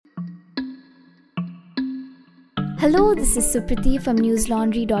Hello, this is Supriti from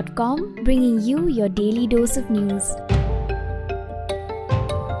newslaundry.com, bringing you your daily dose of news.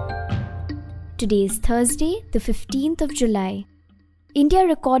 Today is Thursday, the 15th of July. India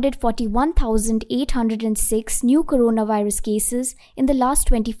recorded 41,806 new coronavirus cases in the last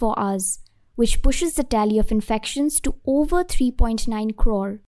 24 hours, which pushes the tally of infections to over 3.9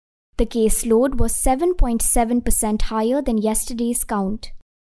 crore. The case load was 7.7% higher than yesterday's count.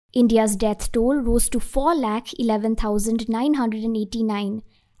 India's death toll rose to 4,11,989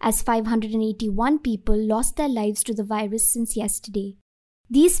 as 581 people lost their lives to the virus since yesterday.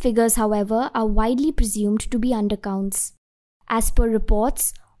 These figures, however, are widely presumed to be undercounts. As per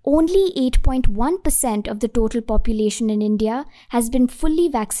reports, only 8.1% of the total population in India has been fully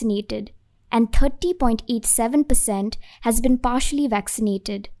vaccinated, and 30.87% has been partially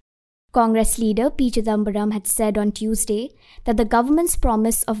vaccinated. Congress leader P. Chidambaram had said on Tuesday that the government's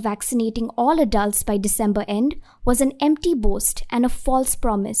promise of vaccinating all adults by December end was an empty boast and a false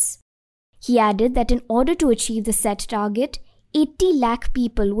promise. He added that in order to achieve the set target, 80 lakh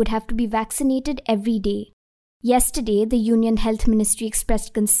people would have to be vaccinated every day. Yesterday, the Union Health Ministry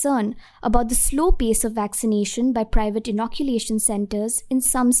expressed concern about the slow pace of vaccination by private inoculation centers in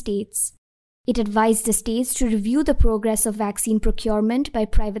some states. It advised the states to review the progress of vaccine procurement by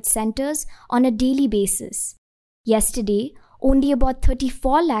private centers on a daily basis. Yesterday, only about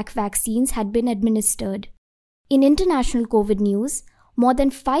 34 lakh vaccines had been administered. In international COVID news, more than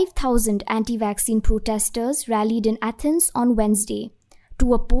 5,000 anti-vaccine protesters rallied in Athens on Wednesday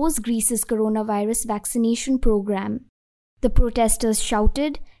to oppose Greece's coronavirus vaccination program. The protesters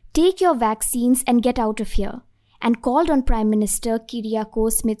shouted, "Take your vaccines and get out of here," and called on Prime Minister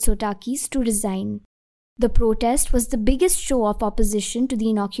Kyriakos Mitsotakis to resign. The protest was the biggest show of opposition to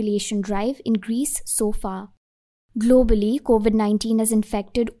the inoculation drive in Greece so far. Globally, COVID-19 has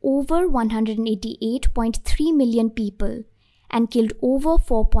infected over 188.3 million people and killed over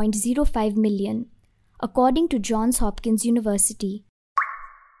 4.05 million, according to Johns Hopkins University.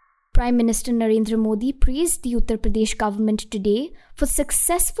 Prime Minister Narendra Modi praised the Uttar Pradesh government today for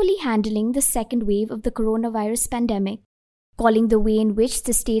successfully handling the second wave of the coronavirus pandemic. Calling the way in which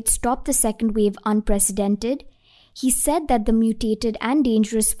the state stopped the second wave unprecedented, he said that the mutated and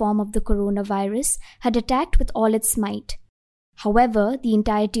dangerous form of the coronavirus had attacked with all its might. However, the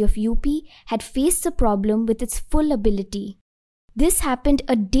entirety of UP had faced the problem with its full ability. This happened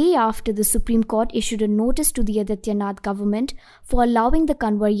a day after the Supreme Court issued a notice to the Adityanath government for allowing the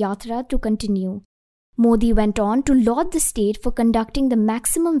Kanwar Yatra to continue. Modi went on to laud the state for conducting the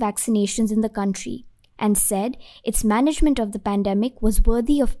maximum vaccinations in the country and said its management of the pandemic was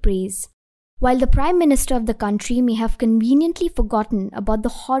worthy of praise. While the Prime Minister of the country may have conveniently forgotten about the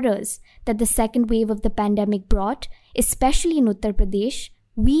horrors that the second wave of the pandemic brought, especially in Uttar Pradesh,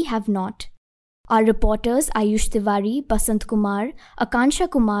 we have not. Our reporters Ayush Tiwari, Basant Kumar, Akansha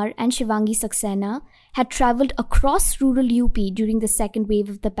Kumar and Shivangi Saxena had travelled across rural UP during the second wave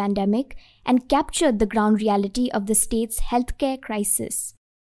of the pandemic and captured the ground reality of the state's healthcare crisis.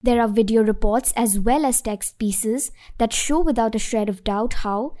 There are video reports as well as text pieces that show without a shred of doubt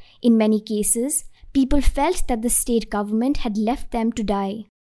how, in many cases, people felt that the state government had left them to die.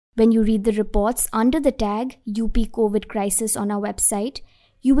 When you read the reports under the tag UP COVID Crisis on our website,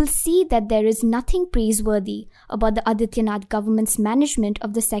 you will see that there is nothing praiseworthy about the Adityanath government's management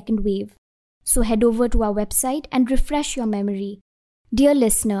of the second wave. So head over to our website and refresh your memory. Dear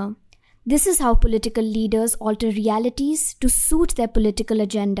listener, this is how political leaders alter realities to suit their political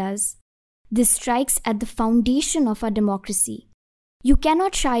agendas. This strikes at the foundation of our democracy. You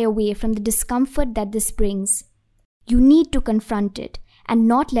cannot shy away from the discomfort that this brings. You need to confront it and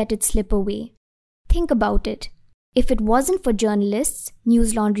not let it slip away. Think about it. If it wasn't for journalists,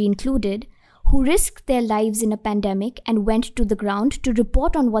 News Laundry included, who risked their lives in a pandemic and went to the ground to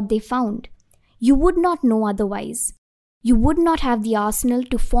report on what they found, you would not know otherwise. You would not have the arsenal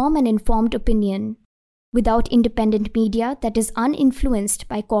to form an informed opinion. Without independent media that is uninfluenced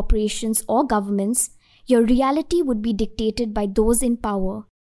by corporations or governments, your reality would be dictated by those in power.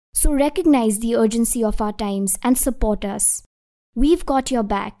 So recognize the urgency of our times and support us. We've got your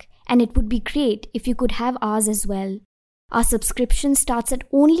back. And it would be great if you could have ours as well. Our subscription starts at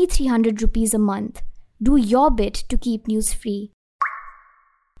only 300 rupees a month. Do your bit to keep news free.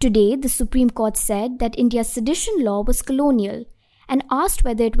 Today, the Supreme Court said that India's sedition law was colonial and asked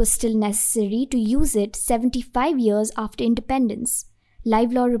whether it was still necessary to use it 75 years after independence,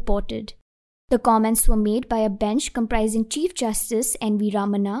 Live Law reported. The comments were made by a bench comprising Chief Justice N.V.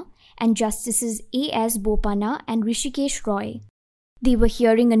 Ramana and Justices A.S. Bopanna and Rishikesh Roy. They were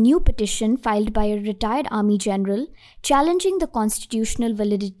hearing a new petition filed by a retired army general challenging the constitutional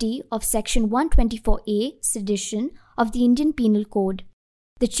validity of Section 124A, sedition, of the Indian Penal Code.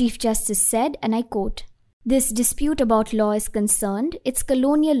 The Chief Justice said, and I quote, "This dispute about law is concerned, it's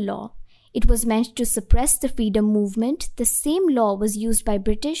colonial law. It was meant to suppress the freedom movement. The same law was used by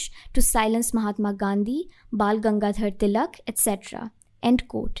British to silence Mahatma Gandhi, Bal Gangadhar Tilak, etc." End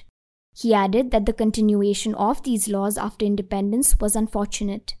quote. He added that the continuation of these laws after independence was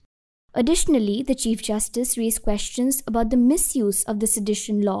unfortunate. Additionally, the Chief Justice raised questions about the misuse of the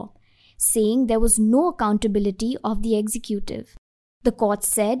sedition law, saying there was no accountability of the executive. The court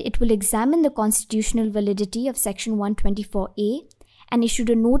said it will examine the constitutional validity of Section 124A and issued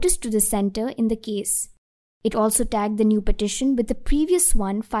a notice to the centre in the case. It also tagged the new petition with the previous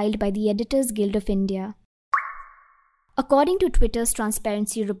one filed by the Editors Guild of India. According to Twitter's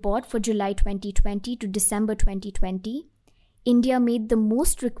transparency report for July 2020 to December 2020, India made the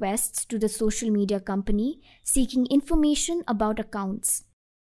most requests to the social media company seeking information about accounts.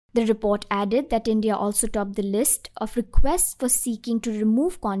 The report added that India also topped the list of requests for seeking to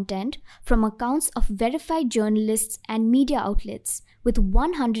remove content from accounts of verified journalists and media outlets with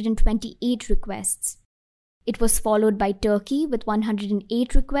 128 requests. It was followed by Turkey with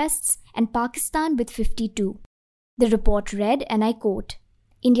 108 requests and Pakistan with 52. The report read, and I quote,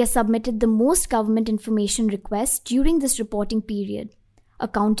 "India submitted the most government information requests during this reporting period,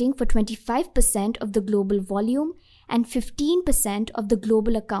 accounting for 25% of the global volume and 15% of the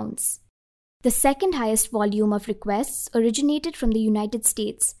global accounts. The second highest volume of requests originated from the United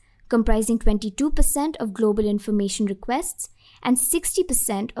States, comprising 22% of global information requests and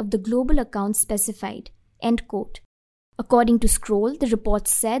 60% of the global accounts specified." End quote. According to Scroll, the report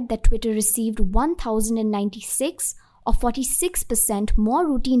said that Twitter received 1,096 or 46% more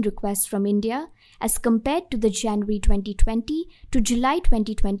routine requests from India as compared to the January 2020 to July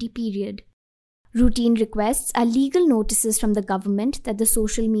 2020 period. Routine requests are legal notices from the government that the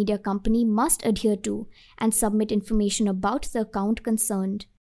social media company must adhere to and submit information about the account concerned.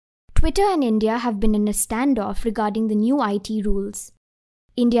 Twitter and India have been in a standoff regarding the new IT rules.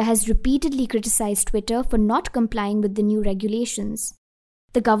 India has repeatedly criticized Twitter for not complying with the new regulations.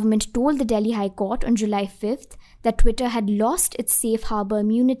 The government told the Delhi High Court on July 5th that Twitter had lost its safe harbor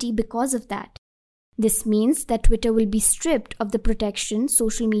immunity because of that. This means that Twitter will be stripped of the protection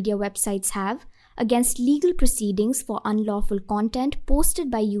social media websites have against legal proceedings for unlawful content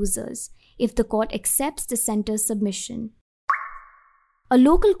posted by users if the court accepts the centre's submission. A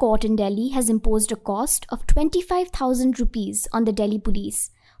local court in Delhi has imposed a cost of 25,000 rupees on the Delhi police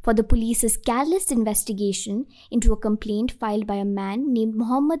for the police's careless investigation into a complaint filed by a man named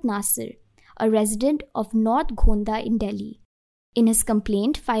Mohammad Nasir, a resident of North Gonda in Delhi. In his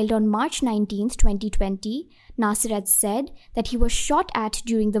complaint filed on March 19, 2020, Nasir had said that he was shot at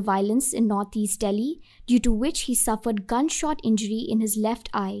during the violence in northeast Delhi, due to which he suffered gunshot injury in his left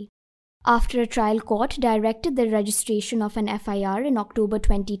eye. After a trial court directed the registration of an FIR in October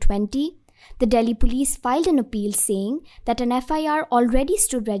 2020, the Delhi police filed an appeal saying that an FIR already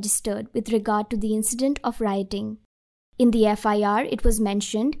stood registered with regard to the incident of rioting. In the FIR, it was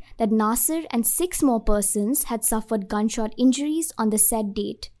mentioned that Nasir and 6 more persons had suffered gunshot injuries on the said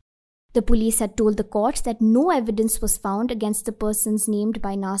date. The police had told the court that no evidence was found against the persons named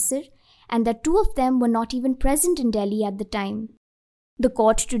by Nasir and that 2 of them were not even present in Delhi at the time. The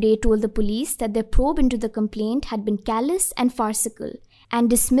court today told the police that their probe into the complaint had been callous and farcical and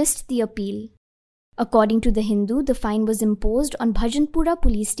dismissed the appeal. According to The Hindu, the fine was imposed on Bhajanpura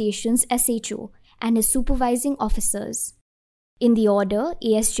police station's SHO and his supervising officers. In the order,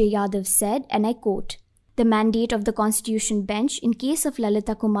 ASJ Yadav said, and I quote, "The mandate of the Constitution Bench in case of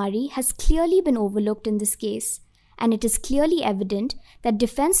Lalita Kumari has clearly been overlooked in this case, and it is clearly evident that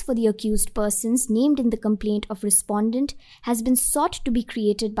defense for the accused persons named in the complaint of respondent has been sought to be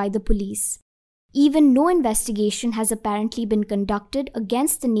created by the police. Even no investigation has apparently been conducted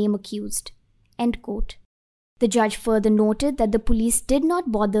against the name accused." End quote. The judge further noted that the police did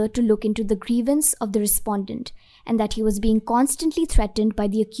not bother to look into the grievance of the respondent and that he was being constantly threatened by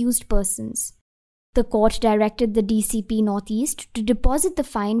the accused persons. The court directed the DCP Northeast to deposit the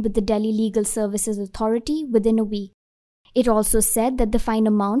fine with the Delhi Legal Services Authority within a week. It also said that the fine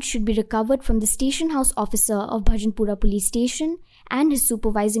amount should be recovered from the station house officer of Bhajanpura Police Station and his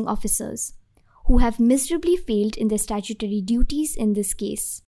supervising officers, who have miserably failed in their statutory duties in this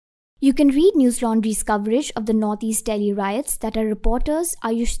case. You can read News Laundry's coverage of the Northeast Delhi riots that our reporters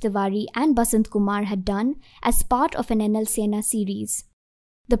Ayush Tiwari and Basant Kumar had done as part of an NL Sena series.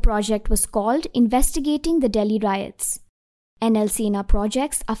 The project was called Investigating the Delhi Riots. NL Sena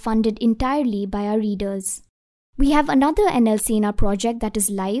projects are funded entirely by our readers. We have another NLC in our project that is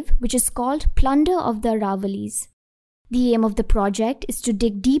live, which is called Plunder of the Aravalis. The aim of the project is to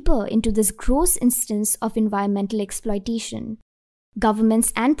dig deeper into this gross instance of environmental exploitation.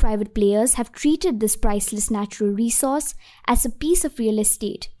 Governments and private players have treated this priceless natural resource as a piece of real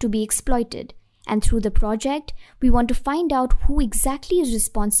estate to be exploited, and through the project, we want to find out who exactly is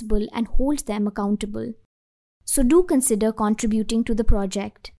responsible and hold them accountable. So do consider contributing to the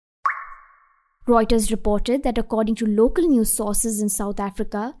project. Reuters reported that according to local news sources in South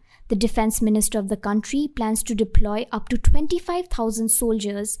Africa, the defense minister of the country plans to deploy up to 25,000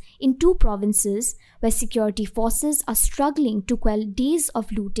 soldiers in 2 provinces where security forces are struggling to quell days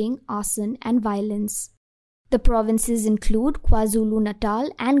of looting, arson, and violence. The provinces include KwaZulu-Natal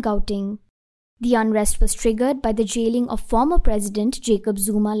and Gauteng. The unrest was triggered by the jailing of former President Jacob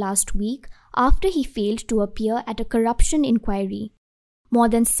Zuma last week after he failed to appear at a corruption inquiry. More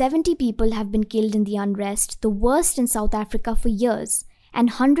than 70 people have been killed in the unrest, the worst in South Africa for years, and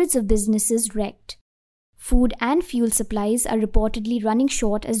hundreds of businesses wrecked. Food and fuel supplies are reportedly running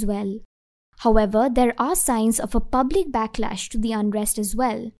short as well. However, there are signs of a public backlash to the unrest as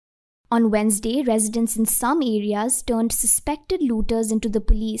well. On Wednesday, residents in some areas turned suspected looters into the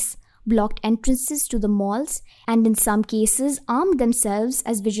police, blocked entrances to the malls, and in some cases armed themselves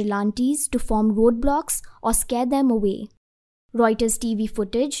as vigilantes to form roadblocks or scare them away. Reuters TV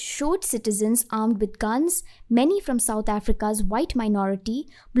footage showed citizens armed with guns, many from South Africa's white minority,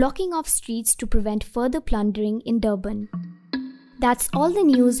 blocking off streets to prevent further plundering in Durban. That's all the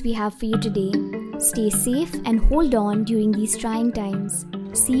news we have for you today. Stay safe and hold on during these trying times.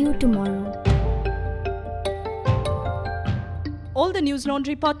 See you tomorrow. All the News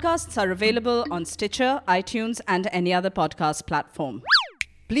Laundry podcasts are available on Stitcher, iTunes, and any other podcast platform.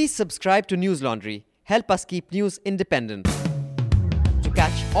 Please subscribe to News Laundry. Help us keep news independent. To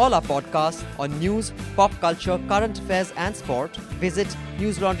catch all our podcasts on news, pop culture, current affairs, and sport, visit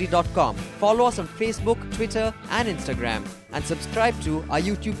newslaundry.com. Follow us on Facebook, Twitter, and Instagram, and subscribe to our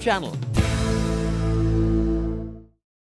YouTube channel.